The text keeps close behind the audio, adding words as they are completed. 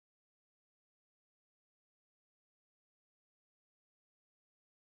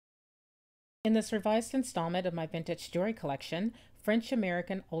In this revised installment of my vintage jewelry collection,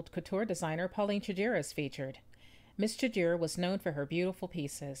 French-American haute couture designer Pauline Trigere is featured. Miss Trigere was known for her beautiful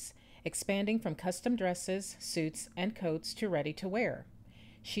pieces, expanding from custom dresses, suits, and coats to ready-to-wear.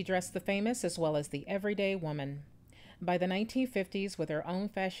 She dressed the famous as well as the everyday woman. By the 1950s, with her own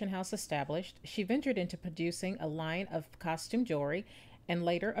fashion house established, she ventured into producing a line of costume jewelry and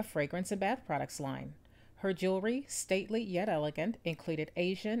later a fragrance and bath products line. Her jewelry, stately yet elegant, included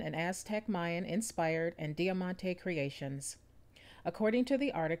Asian and Aztec Mayan-inspired and diamante creations. According to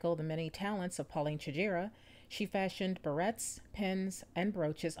the article The Many Talents of Pauline Trigere, she fashioned barrettes, pins, and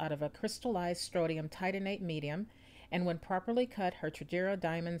brooches out of a crystallized strontium titanate medium, and when properly cut, her Trigere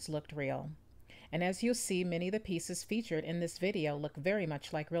diamonds looked real. And as you'll see, many of the pieces featured in this video look very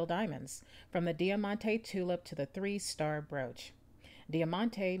much like real diamonds, from the diamante tulip to the three-star brooch.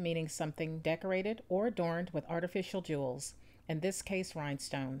 Diamante meaning something decorated or adorned with artificial jewels, in this case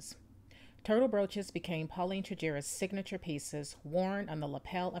rhinestones. Turtle brooches became Pauline Trigere's signature pieces, worn on the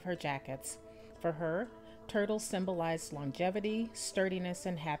lapel of her jackets. For her, turtles symbolized longevity, sturdiness,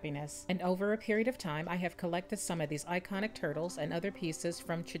 and happiness, and over a period of time I have collected some of these iconic turtles and other pieces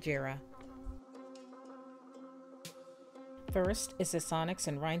from Trigere. First is this onyx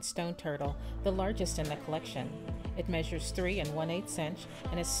and rhinestone turtle, the largest in the collection. It measures 3 1/8 inch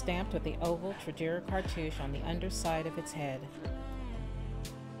and is stamped with the oval Trigere cartouche on the underside of its head.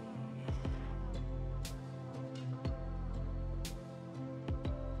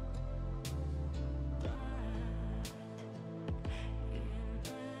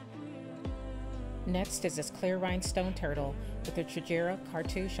 Next is this clear rhinestone turtle with the Trigere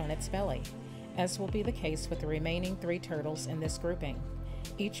cartouche on its belly, as will be the case with the remaining 3 turtles in this grouping.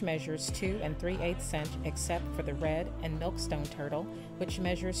 Each measures 2 3/8 inch except for the red and milkstone turtle, which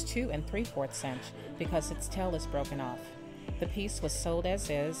measures 2 3/4 inch because its tail is broken off. The piece was sold as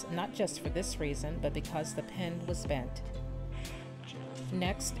is, not just for this reason, but because the pin was bent.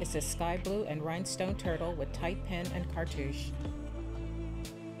 Next is this sky blue and rhinestone turtle with tight pin and cartouche.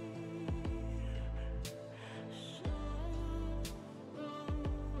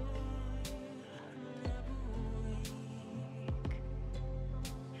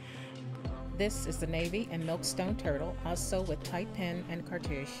 This is the navy and milkstone turtle, also with tight pin and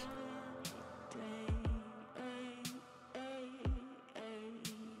cartouche.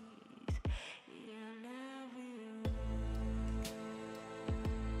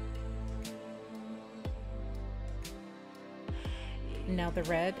 Now the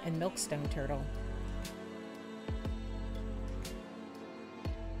red and milkstone turtle.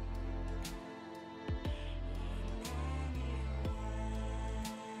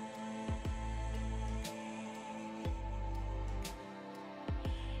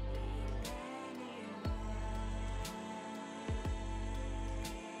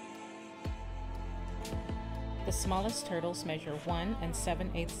 The smallest turtles measure 1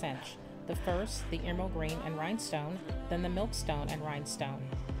 7/8 inch. The first, the emerald green and rhinestone, then the milkstone and rhinestone.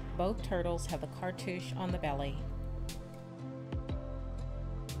 Both turtles have a cartouche on the belly.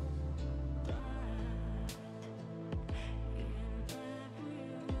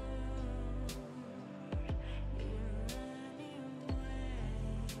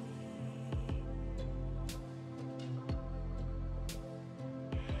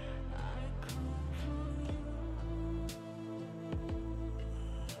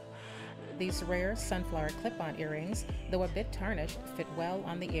 These rare sunflower clip-on earrings, though a bit tarnished, fit well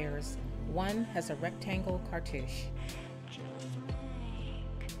on the ears. One has a rectangle cartouche.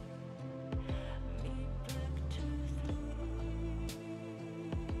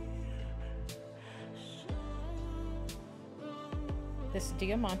 This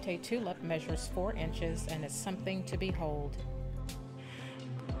diamante tulip measures 4 inches and is something to behold.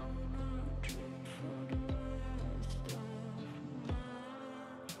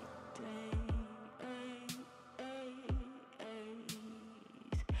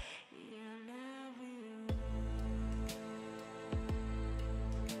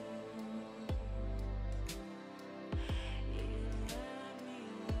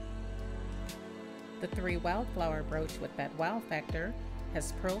 The 3 wildflower brooch with that wow factor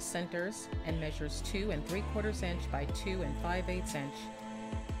has pearl centers and measures 2 3/4 inch by 2 5/8 inch.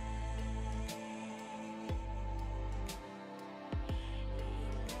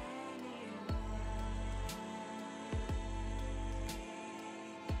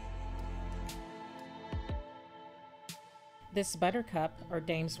 This buttercup, or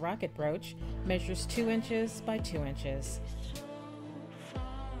dame's rocket brooch, measures 2 inches by 2 inches.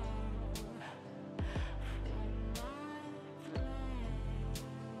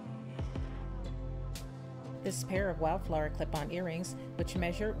 This pair of wildflower clip-on earrings, which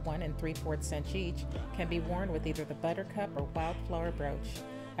measure 1 3/4 inch each, can be worn with either the buttercup or wildflower brooch.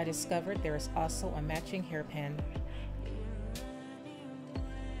 I discovered there is also a matching hairpin.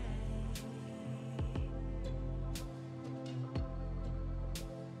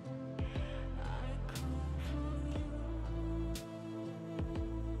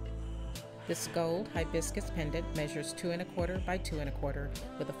 This gold hibiscus pendant measures 2 1/4 by 2 1/4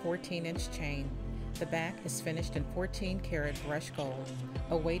 with a 14-inch chain. The back is finished in 14-karat brushed gold.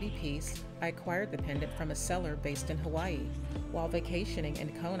 A weighty piece, I acquired the pendant from a seller based in Hawaii. While vacationing in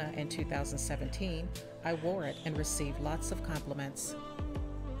Kona in 2017, I wore it and received lots of compliments.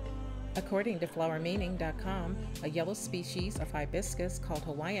 According to flowermeaning.com, a yellow species of hibiscus called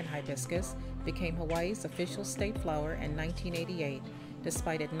Hawaiian hibiscus became Hawaii's official state flower in 1988,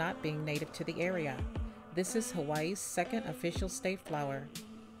 despite it not being native to the area. This is Hawaii's second official state flower.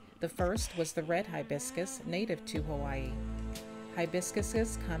 The first was the red hibiscus, native to Hawaii.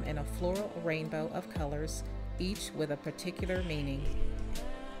 Hibiscuses come in a floral rainbow of colors, each with a particular meaning.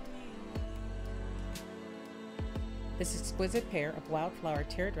 This exquisite pair of wildflower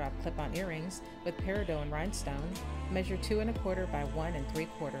teardrop clip-on earrings with peridot rhinestone measure 2 1/4 by 1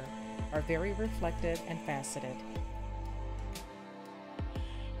 3/4, are very reflective and faceted.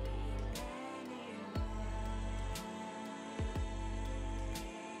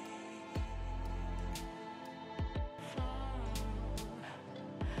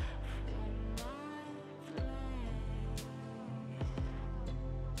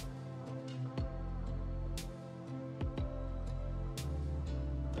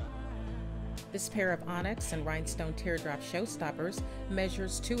 This pair of onyx and rhinestone teardrop showstoppers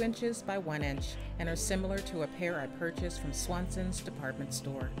measures 2 inches by 1 inch and are similar to a pair I purchased from Swanson's department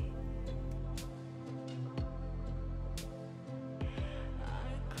store.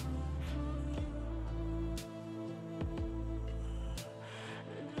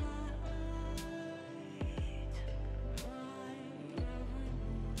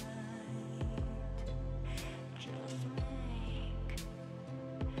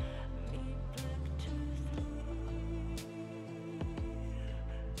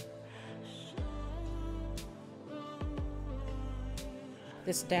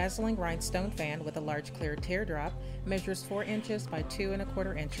 This dazzling rhinestone fan with a large clear teardrop measures 4 inches by 2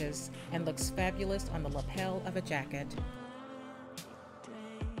 1/4 inches and looks fabulous on the lapel of a jacket.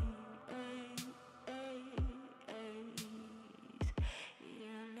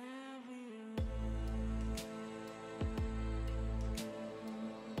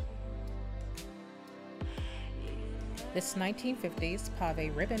 This 1950s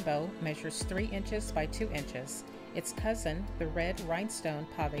pave ribbon bow measures 3 inches by 2 inches. Its cousin, the red rhinestone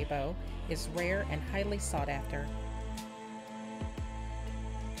pave bow, is rare and highly sought after.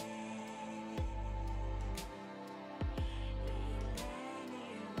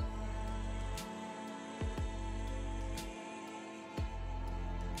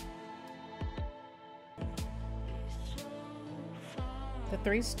 The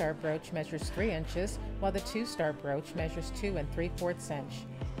 3-star brooch measures 3 inches, while the 2-star brooch measures 2 3/4 inch.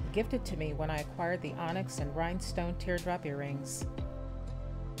 Gifted to me when I acquired the onyx and rhinestone teardrop earrings.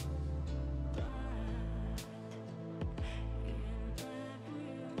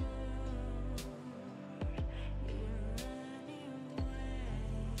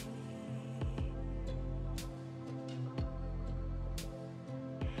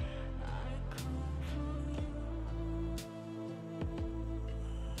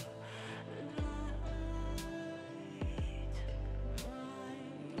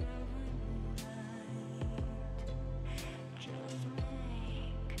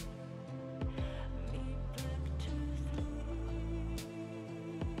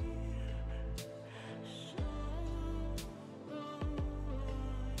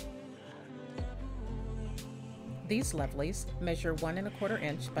 These lovelies measure 1 1/4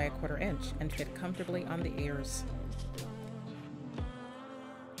 inch by 1/4 inch and fit comfortably on the ears.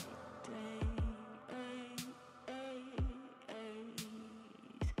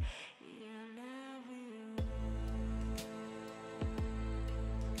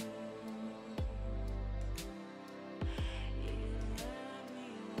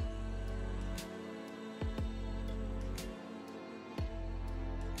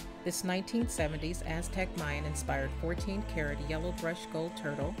 This 1970s Aztec Mayan-inspired 14-karat yellow brush gold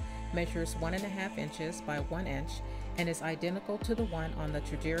turtle measures 1.5 inches by 1 inch and is identical to the one on the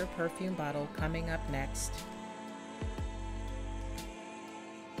Trigere perfume bottle coming up next.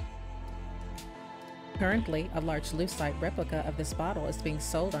 Currently, a large lucite replica of this bottle is being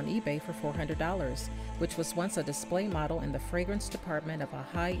sold on eBay for $400, which was once a display model in the fragrance department of a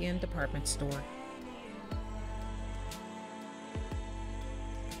high-end department store.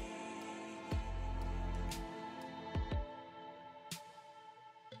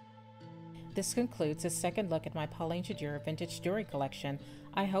 This concludes a second look at my Pauline Trigere vintage jewelry collection.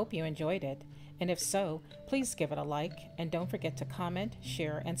 I hope you enjoyed it, and if so, please give it a like, and don't forget to comment,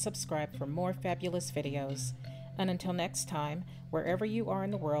 share, and subscribe for more fabulous videos. And until next time, wherever you are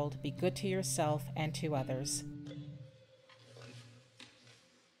in the world, be good to yourself and to others.